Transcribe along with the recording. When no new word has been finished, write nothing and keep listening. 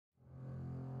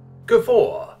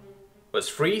Gavor was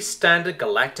 3 standard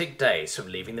galactic days from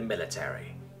leaving the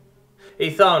military. He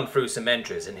thumbed through some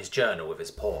entries in his journal with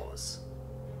his paws,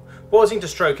 pausing to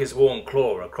stroke his worn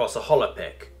claw across a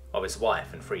holopic of his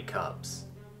wife and 3 cubs.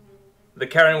 The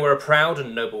Karen were a proud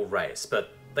and noble race,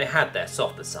 but they had their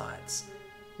softer sides,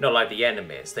 not like the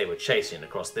enemies they were chasing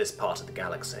across this part of the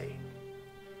galaxy.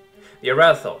 The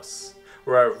Arathos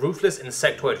were a ruthless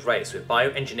insectoid race with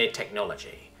bioengineered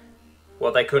technology.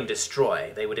 What they couldn't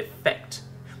destroy, they would infect,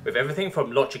 with everything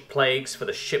from logic plagues for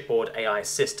the shipboard AI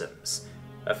systems,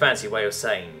 a fancy way of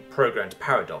saying programmed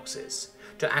paradoxes,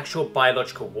 to actual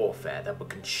biological warfare that would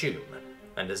consume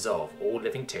and dissolve all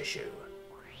living tissue.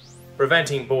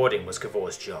 Preventing boarding was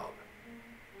Gavor's job.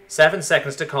 7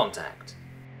 seconds to contact.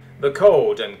 The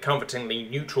cold and comfortingly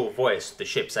neutral voice of the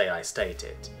ship's AI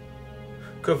stated.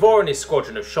 Gavor and his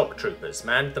squadron of shock troopers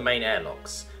manned the main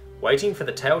airlocks, waiting for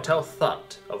the telltale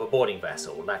thud of a boarding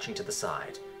vessel latching to the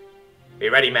side. Be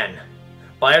ready, men.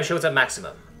 Bioshields at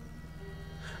maximum.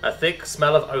 A thick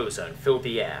smell of ozone filled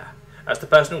the air as the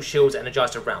personal shields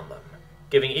energized around them,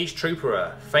 giving each trooper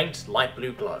a faint light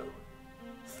blue glow.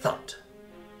 Thud.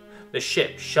 The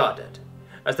ship shuddered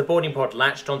as the boarding pod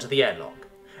latched onto the airlock,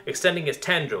 extending its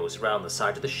tendrils around the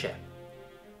side of the ship.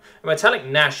 A metallic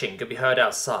gnashing could be heard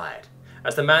outside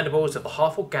as the mandibles of the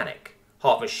half-organic,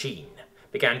 half-machine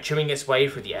began chewing its way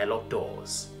through the airlock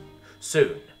doors.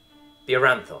 Soon, the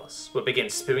Aranthos would begin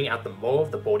spewing out the maw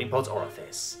of the boarding pod's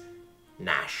orifice.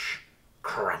 Gnash,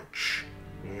 crunch,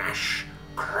 gnash,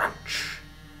 crunch.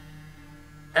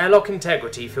 Airlock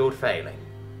integrity filled failing.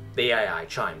 The AI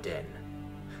chimed in,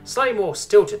 slightly more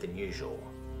stilted than usual.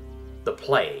 The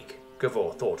plague,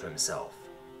 Gavor thought to himself.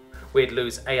 We'd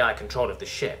lose AI control of the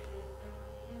ship.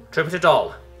 Trooper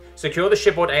Tadal, secure the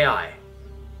shipboard AI.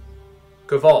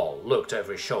 Gavor looked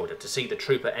over his shoulder to see the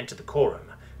trooper enter the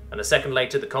quorum, and a second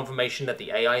later the confirmation that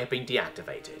the AI had been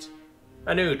deactivated.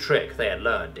 A new trick they had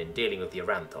learned in dealing with the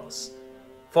Aranthos.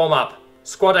 Form up.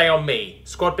 Squad A on me.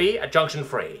 Squad B at Junction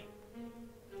 3.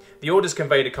 The orders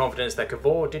conveyed a confidence that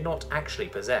Gavor did not actually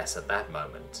possess at that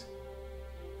moment.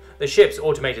 The ship's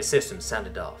automated systems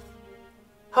sounded off.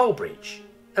 Hull breach.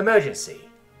 Emergency.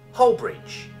 Hull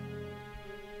breach.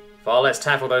 Far less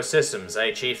tackle those systems,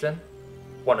 eh, Chieftain?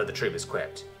 One of the troopers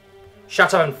quipped.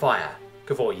 Shut up and fire,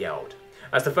 Gavor yelled,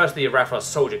 as the first of the Arathos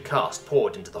soldier caste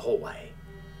poured into the hallway.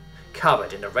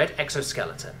 Covered in a red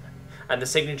exoskeleton, and the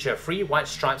signature 3 white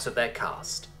stripes of their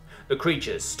caste, the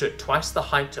creatures stood twice the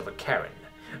height of a Karen,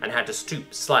 and had to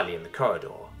stoop slightly in the corridor.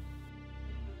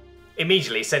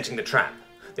 Immediately sensing the trap,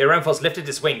 the Aranthos lifted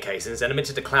its wing casings and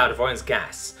emitted a cloud of orange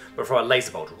gas before a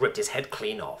laser bolt ripped his head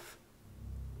clean off.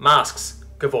 Masks,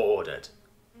 Gavor ordered.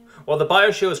 While the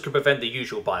bioshields could prevent the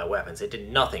usual bioweapons, it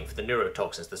did nothing for the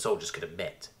neurotoxins the soldiers could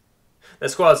emit. Their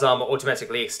squad's armor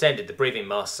automatically extended the breathing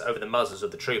masks over the muzzles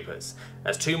of the troopers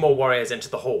as 2 more warriors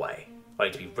entered the hallway,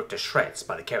 only to be ripped to shreds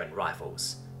by the Karen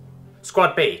rifles.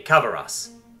 Squad B, cover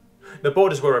us. The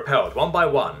boarders were repelled one by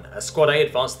one as Squad A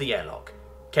advanced the airlock.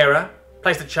 Kara,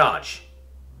 place the charge.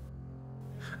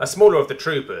 A smaller of the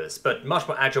troopers, but much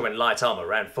more agile in light armor,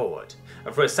 ran forward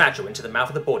and threw a satchel into the mouth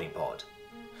of the boarding pod.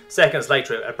 Seconds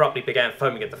later, it abruptly began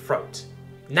foaming at the throat.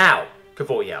 Now,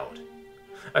 Gavor yelled.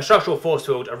 A structural force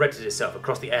field erected itself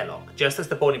across the airlock just as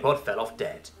the boarding pod fell off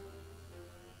dead.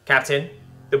 Captain,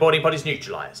 the boarding pod is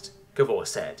neutralized, Gavor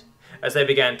said, as they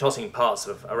began tossing parts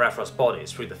of Arathos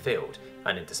bodies through the field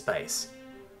and into space.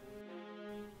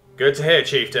 Good to hear,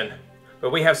 Chieftain,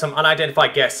 but we have some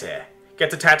unidentified guests here. Get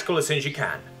to tactical as soon as you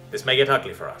can. This may get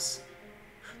ugly for us.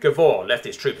 Gavor left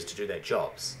his troopers to do their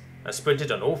jobs, and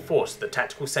sprinted on all fours to the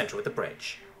tactical centre of the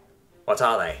bridge. What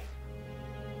are they?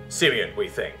 Simian, we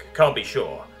think. Can't be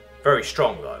sure. Very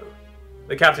strong, though.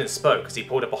 The captain spoke as he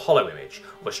pulled up a hollow image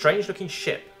of a strange-looking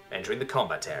ship entering the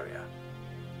combat area.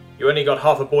 You only got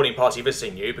half a boarding party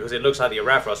visiting you because it looks like the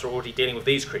Arathos are already dealing with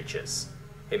these creatures,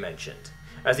 he mentioned,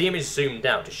 as the image zoomed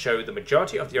out to show the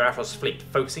majority of the Arathos fleet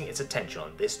focusing its attention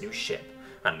on this new ship,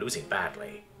 and losing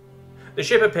badly. The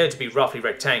ship appeared to be roughly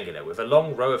rectangular, with a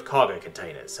long row of cargo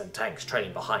containers and tanks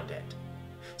trailing behind it.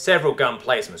 Several gun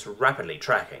placements were rapidly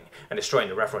tracking and destroying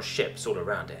the Arathos ships all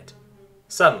around it.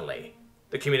 Suddenly,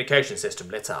 the communication system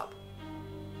lit up.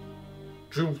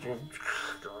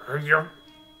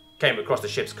 Came across the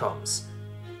ship's comms.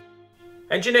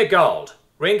 Engineer Gold,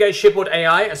 re-engage shipboard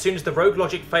AI as soon as the rogue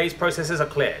logic phase processes are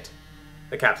cleared,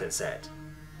 the captain said.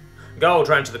 Gold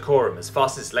ran to the quorum as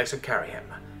fast as his legs could carry him.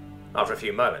 After a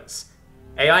few moments,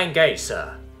 AI engaged,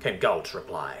 sir, came Gold's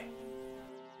reply.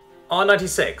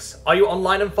 R96, are you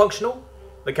online and functional?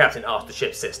 The captain asked the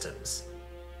ship's systems.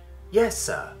 Yes,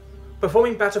 sir.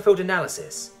 Performing battlefield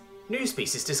analysis. New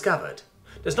species discovered.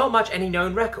 There's not much any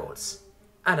known records.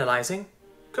 Analyzing.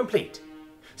 Complete.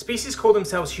 Species call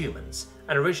themselves humans,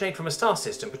 and originate from a star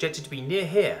system projected to be near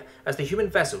here, as the human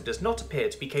vessel does not appear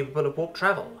to be capable of warp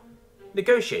travel.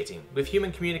 Negotiating with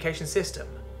human communication system.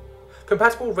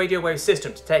 Compatible radio wave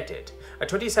system detected at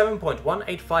 27.185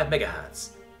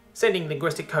 MHz. Sending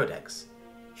linguistic codecs.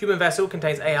 Human vessel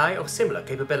contains AI of similar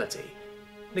capability.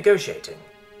 Negotiating.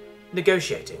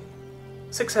 Negotiating.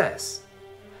 Success.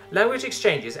 Language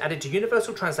exchanges added to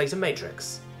Universal Translator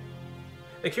Matrix.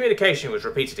 The communication was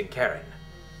repeated in Karen.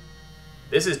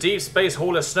 This is Deep Space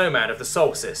Hauler Snowman of the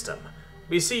Sol system.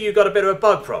 We see you got a bit of a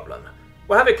bug problem.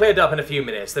 We'll have it cleared up in a few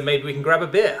minutes, then maybe we can grab a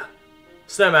beer.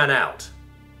 Snowman out.